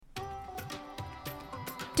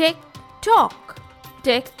Tick tock,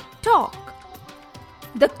 tick tock.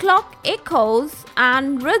 The clock echoes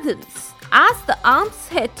and rhythms as the arms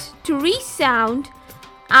hit to resound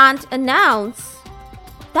and announce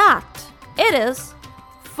that it is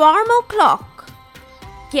pharmacology.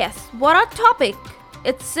 Yes, what a topic!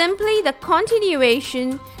 It's simply the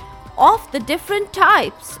continuation of the different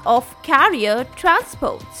types of carrier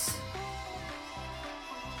transports.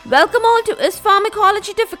 Welcome all to Is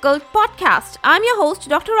Pharmacology Difficult podcast. I'm your host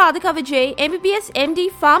Dr. Radhika Vijay, MBBS MD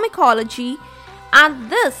Pharmacology, and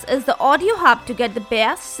this is the audio hub to get the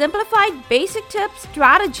best simplified basic tips,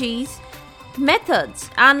 strategies, methods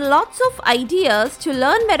and lots of ideas to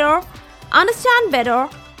learn better, understand better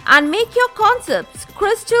and make your concepts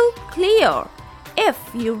crystal clear. If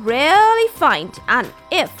you really find and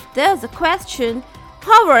if there's a question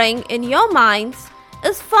hovering in your minds,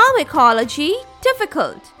 is pharmacology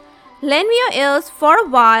difficult? Lend me your ears for a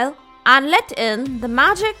while and let in the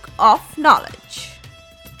magic of knowledge.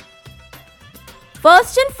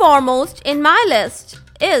 First and foremost in my list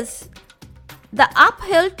is the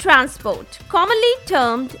uphill transport, commonly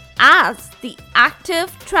termed as the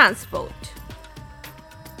active transport.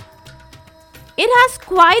 It has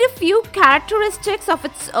quite a few characteristics of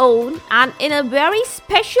its own and in a very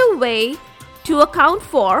special way to account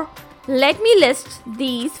for. Let me list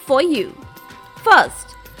these for you.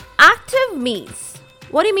 First, active means.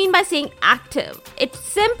 What do you mean by saying active? It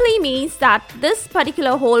simply means that this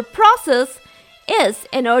particular whole process is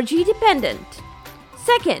energy dependent.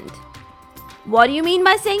 Second, what do you mean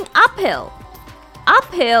by saying uphill?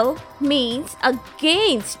 Uphill means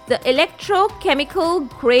against the electrochemical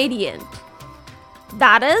gradient.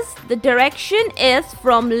 That is, the direction is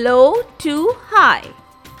from low to high.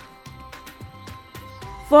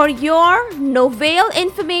 For your novel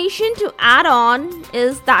information to add on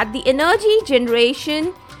is that the energy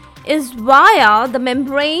generation is via the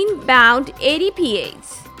membrane-bound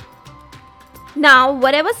ADPase. Now,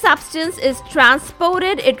 whatever substance is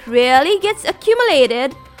transported, it really gets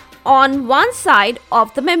accumulated on one side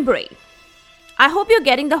of the membrane. I hope you're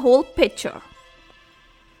getting the whole picture.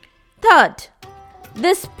 Third,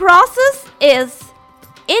 this process is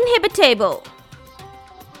inhibitable.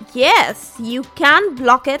 Yes, you can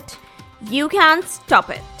block it, you can stop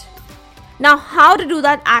it. Now, how to do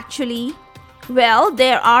that actually? Well,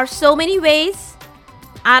 there are so many ways,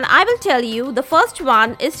 and I will tell you the first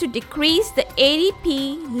one is to decrease the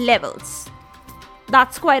ADP levels.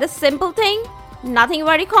 That's quite a simple thing, nothing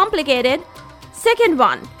very complicated. Second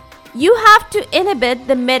one, you have to inhibit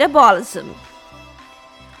the metabolism.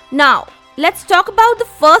 Now, let's talk about the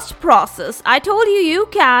first process. I told you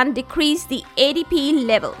can decrease the ADP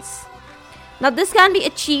levels. Now, this can be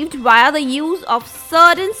achieved via the use of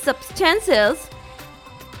certain substances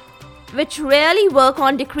which really work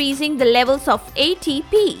on decreasing the levels of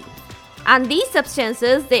ATP. And these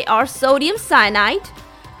substances, they are sodium cyanide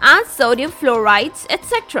and sodium fluorides,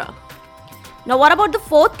 etc. Now, what about the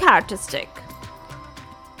fourth characteristic?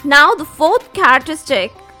 Now, the fourth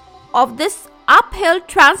characteristic of this uphill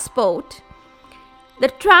transport, the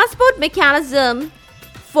transport mechanism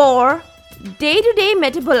for day-to-day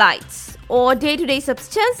metabolites or day-to-day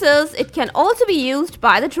substances, it can also be used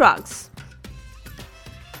by the drugs.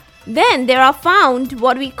 Then there are found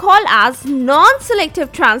what we call as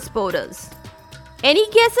non-selective transporters. Any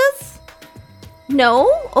guesses? No?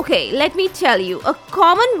 Okay, let me tell you. A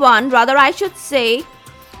common one, rather I should say,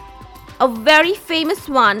 a very famous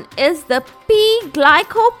one is the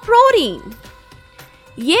P-glycoprotein.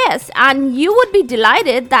 Yes, and you would be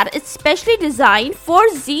delighted that it's specially designed for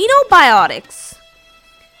xenobiotics.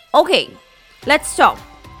 Okay, let's stop.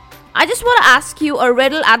 I just want to ask you a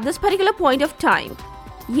riddle at this particular point of time.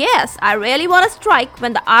 Yes, I really want to strike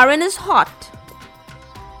when the iron is hot.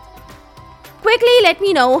 Quickly let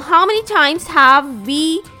me know how many times have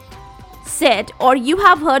we said or you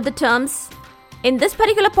have heard the terms in this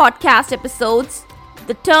particular podcast episodes,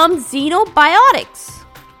 the term xenobiotics.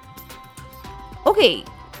 Okay,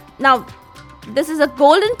 now this is a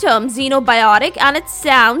golden term, xenobiotic, and it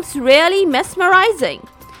sounds really mesmerizing.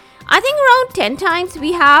 I think around 10 times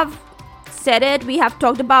we have said it, we have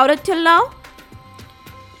talked about it till now.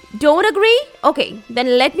 Don't agree? Okay,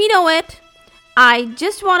 then let me know it. I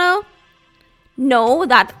just want to know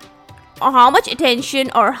that how much attention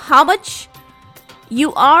or how much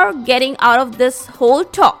you are getting out of this whole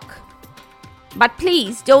talk. But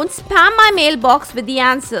please don't spam my mailbox with the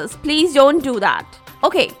answers. Please don't do that.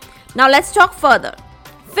 Okay, now let's talk further.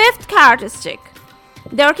 Fifth characteristic.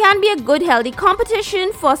 There can be a good healthy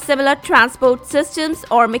competition for similar transport systems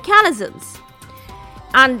or mechanisms.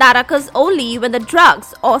 And that occurs only when the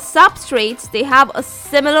drugs or substrates, they have a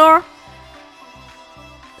similar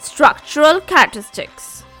structural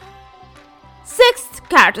characteristics. Sixth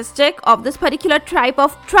characteristic of this particular type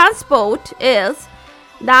of transport is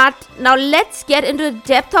that, now let's get into the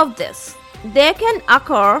depth of this. There can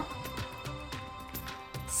occur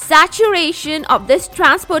saturation of this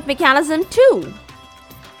transport mechanism too.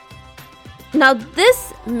 Now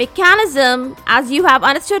this mechanism, as you have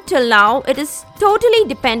understood till now, it is totally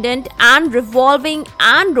dependent and revolving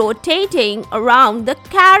and rotating around the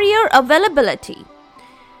carrier availability.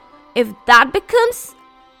 If that becomes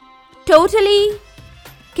totally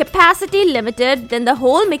capacity limited, then the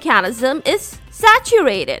whole mechanism is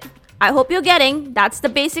saturated. I hope you're getting. That's the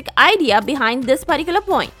basic idea behind this particular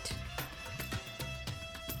point.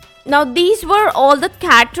 Now these were all the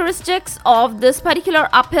characteristics of this particular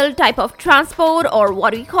uphill type of transport, or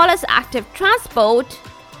what we call as active transport.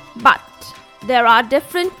 But there are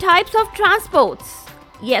different types of transports.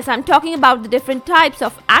 Yes, I'm talking about the different types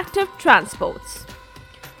of active transports.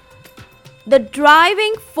 The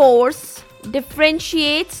driving force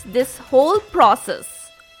differentiates this whole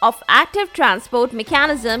process of active transport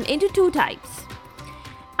mechanism into two types.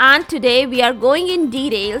 And today we are going in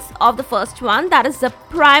details of the first one, that is the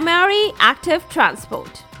primary active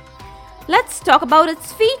transport. Let's talk about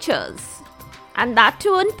its features, and that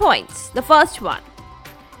too in points. The first one,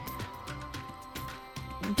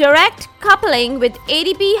 direct coupling with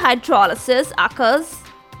ADP hydrolysis occurs.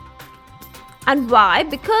 And why?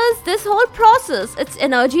 Because this whole process, it's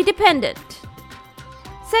energy dependent.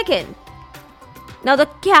 Second, now the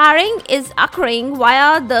carrying is occurring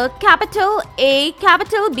via the capital A,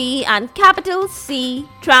 capital B and capital C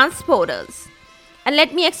transporters. And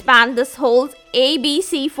let me expand this whole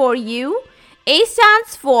ABC for you. A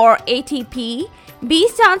stands for ATP, B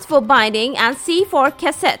stands for binding and C for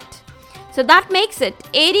cassette. So that makes it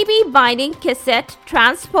ADP binding cassette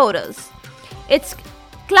transporters. Its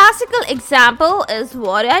classical example is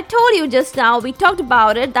what I told you just now. We talked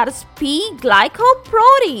about it, that is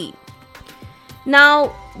P-glycoprotein.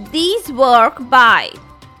 Now, these work by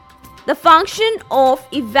the function of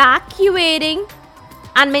evacuating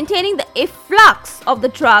and maintaining the efflux of the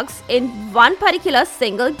drugs in one particular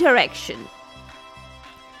single direction.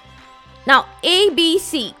 Now,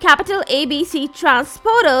 ABC, capital ABC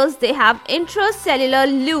transporters, they have intracellular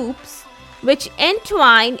loops which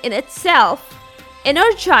entwine in itself,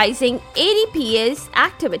 energizing ADPase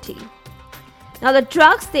activity. Now the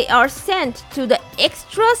drugs, they are sent to the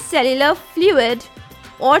extracellular fluid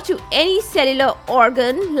or to any cellular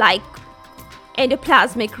organ like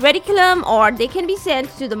endoplasmic reticulum, or they can be sent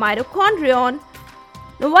to the mitochondrion.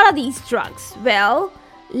 Now what are these drugs? Well,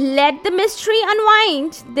 let the mystery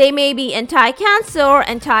unwind. They may be anti-cancer,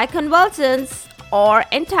 anticonvulsants or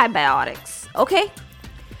antibiotics. Okay?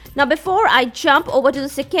 Now before I jump over to the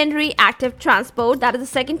secondary active transport, that is the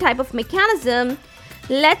second type of mechanism,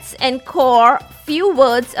 let's encore few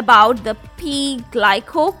words about the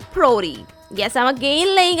P-glycoprotein. Yes, I'm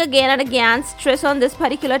again laying again and again stress on this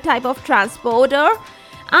particular type of transporter,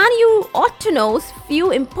 and you ought to know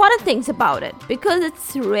few important things about it because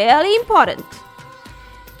it's really important.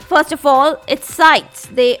 First of all, its sites.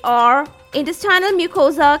 They are intestinal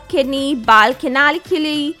mucosa, kidney, bile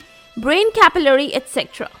canaliculi, brain capillary,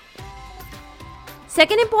 etc.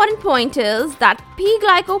 Second important point is that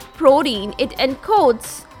P-glycoprotein, it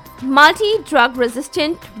encodes multi-drug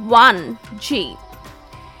resistant 1 gene.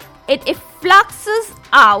 It effluxes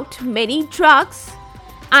out many drugs,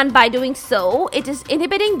 and by doing so, it is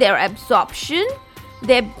inhibiting their absorption,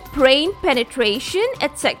 their brain penetration,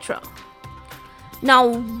 etc.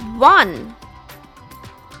 Now, one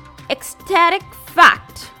ecstatic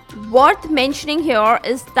fact worth mentioning here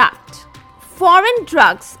is that foreign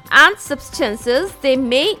drugs and substances, they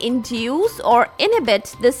may induce or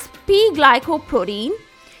inhibit this P-glycoprotein,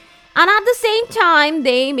 and at the same time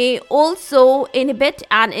they may also inhibit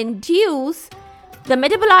and induce the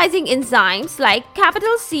metabolizing enzymes like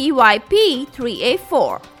capital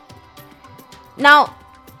CYP3A4. Now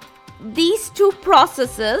these two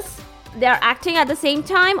processes, they are acting at the same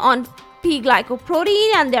time on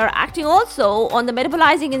P-glycoprotein, and they are acting also on the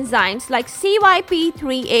metabolizing enzymes like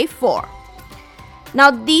CYP3A4. Now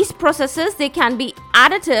these processes, they can be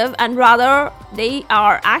additive and rather they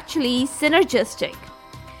are actually synergistic.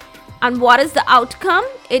 And what is the outcome?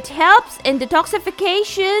 It helps in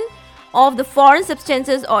detoxification of the foreign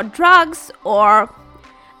substances or drugs, or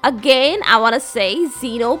again I want to say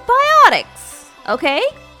xenobiotics. Okay?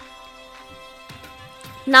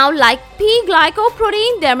 Now like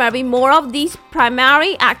P-glycoprotein, there may be more of these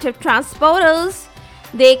primary active transporters.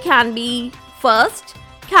 They can be first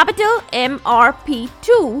capital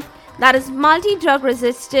MRP2, that is multi-drug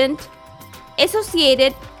resistant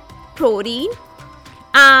associated protein,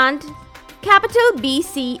 and capital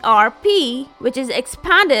BCRP, which is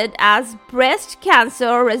expanded as breast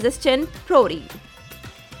cancer resistant protein.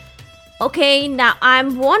 Okay, now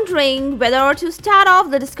I'm wondering whether to start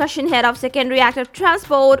off the discussion here of secondary active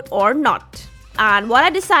transport or not. And what I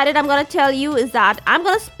decided I'm going to tell you is that I'm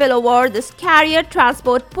going to spill over this carrier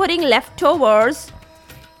transport pudding leftovers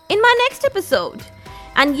in my next episode.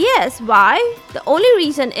 And yes, why? The only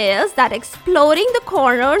reason is that exploring the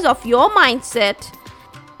corners of your mindset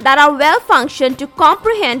that are well functioned to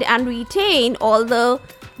comprehend and retain all the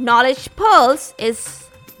knowledge pearls is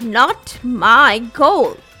not my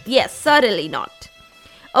goal. Yes, certainly not.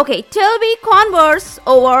 Okay, till we converse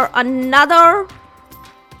over another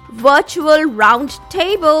virtual round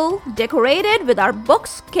table decorated with our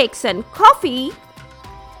books, cakes and coffee,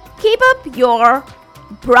 keep up your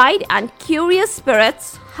bright and curious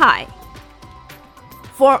spirits high.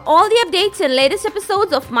 For all the updates and latest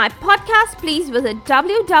episodes of my podcast, please visit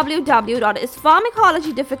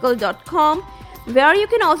www.ispharmacologydifficult.com, where you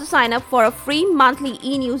can also sign up for a free monthly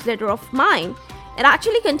e-newsletter of mine. It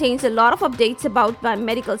actually contains a lot of updates about my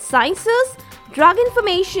medical sciences, drug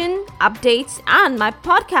information, updates, and my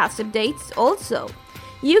podcast updates also.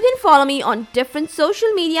 You can follow me on different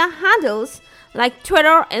social media handles like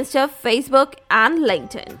Twitter, Insta, Facebook, and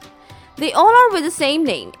LinkedIn. They all are with the same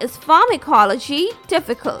name, is Pharmacology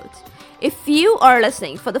Difficult. If you are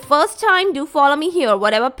listening for the first time, do follow me here,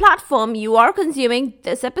 whatever platform you are consuming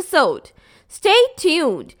this episode. Stay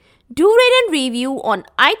tuned. Do rate and review on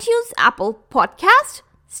iTunes, Apple Podcast.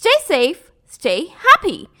 Stay safe, stay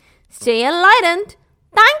happy, stay enlightened.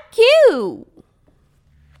 Thank you.